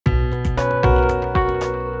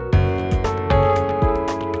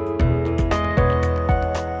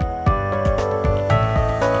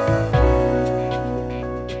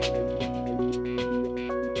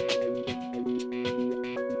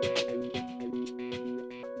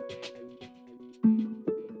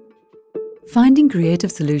Finding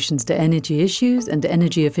creative solutions to energy issues and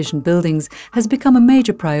energy-efficient buildings has become a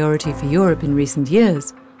major priority for Europe in recent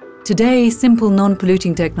years. Today, simple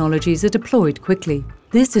non-polluting technologies are deployed quickly.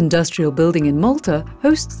 This industrial building in Malta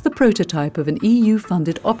hosts the prototype of an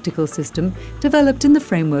EU-funded optical system developed in the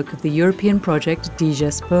framework of the European project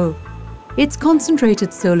DiGeSPo. Its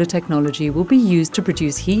concentrated solar technology will be used to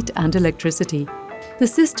produce heat and electricity. The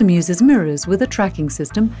system uses mirrors with a tracking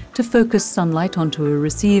system to focus sunlight onto a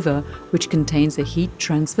receiver, which contains a heat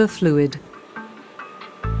transfer fluid.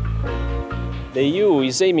 The EU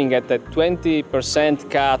is aiming at a 20%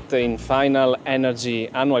 cut in final energy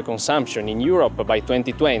annual consumption in Europe by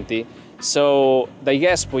 2020, so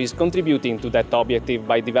DiGeSPo is contributing to that objective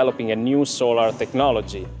by developing a new solar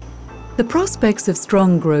technology. The prospects of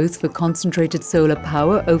strong growth for concentrated solar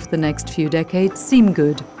power over the next few decades seem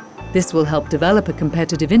good. This will help develop a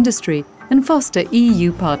competitive industry and foster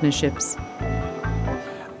EU partnerships.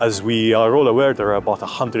 As we are all aware, there are about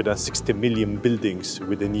 160 million buildings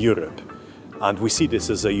within Europe. And we see this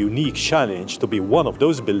as a unique challenge to be one of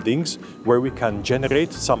those buildings where we can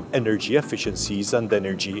generate some energy efficiencies and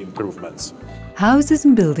energy improvements. Houses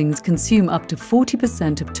and buildings consume up to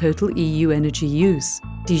 40% of total EU energy use.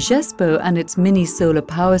 DiGeSPo and its mini solar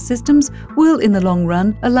power systems will, in the long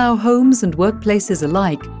run, allow homes and workplaces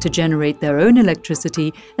alike to generate their own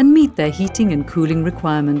electricity and meet their heating and cooling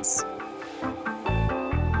requirements.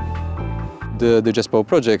 The DiGeSPo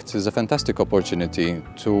project is a fantastic opportunity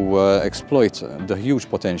to exploit the huge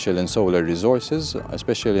potential in solar resources,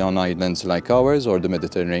 especially on islands like ours or the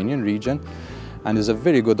Mediterranean region, and is a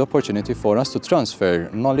very good opportunity for us to transfer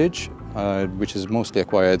knowledge, which is mostly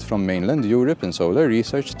acquired from mainland Europe in solar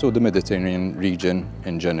research, to the Mediterranean region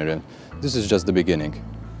in general. This is just the beginning.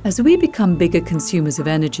 As we become bigger consumers of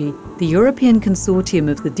energy, the European consortium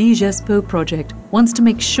of the DiGeSPo project wants to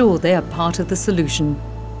make sure they are part of the solution.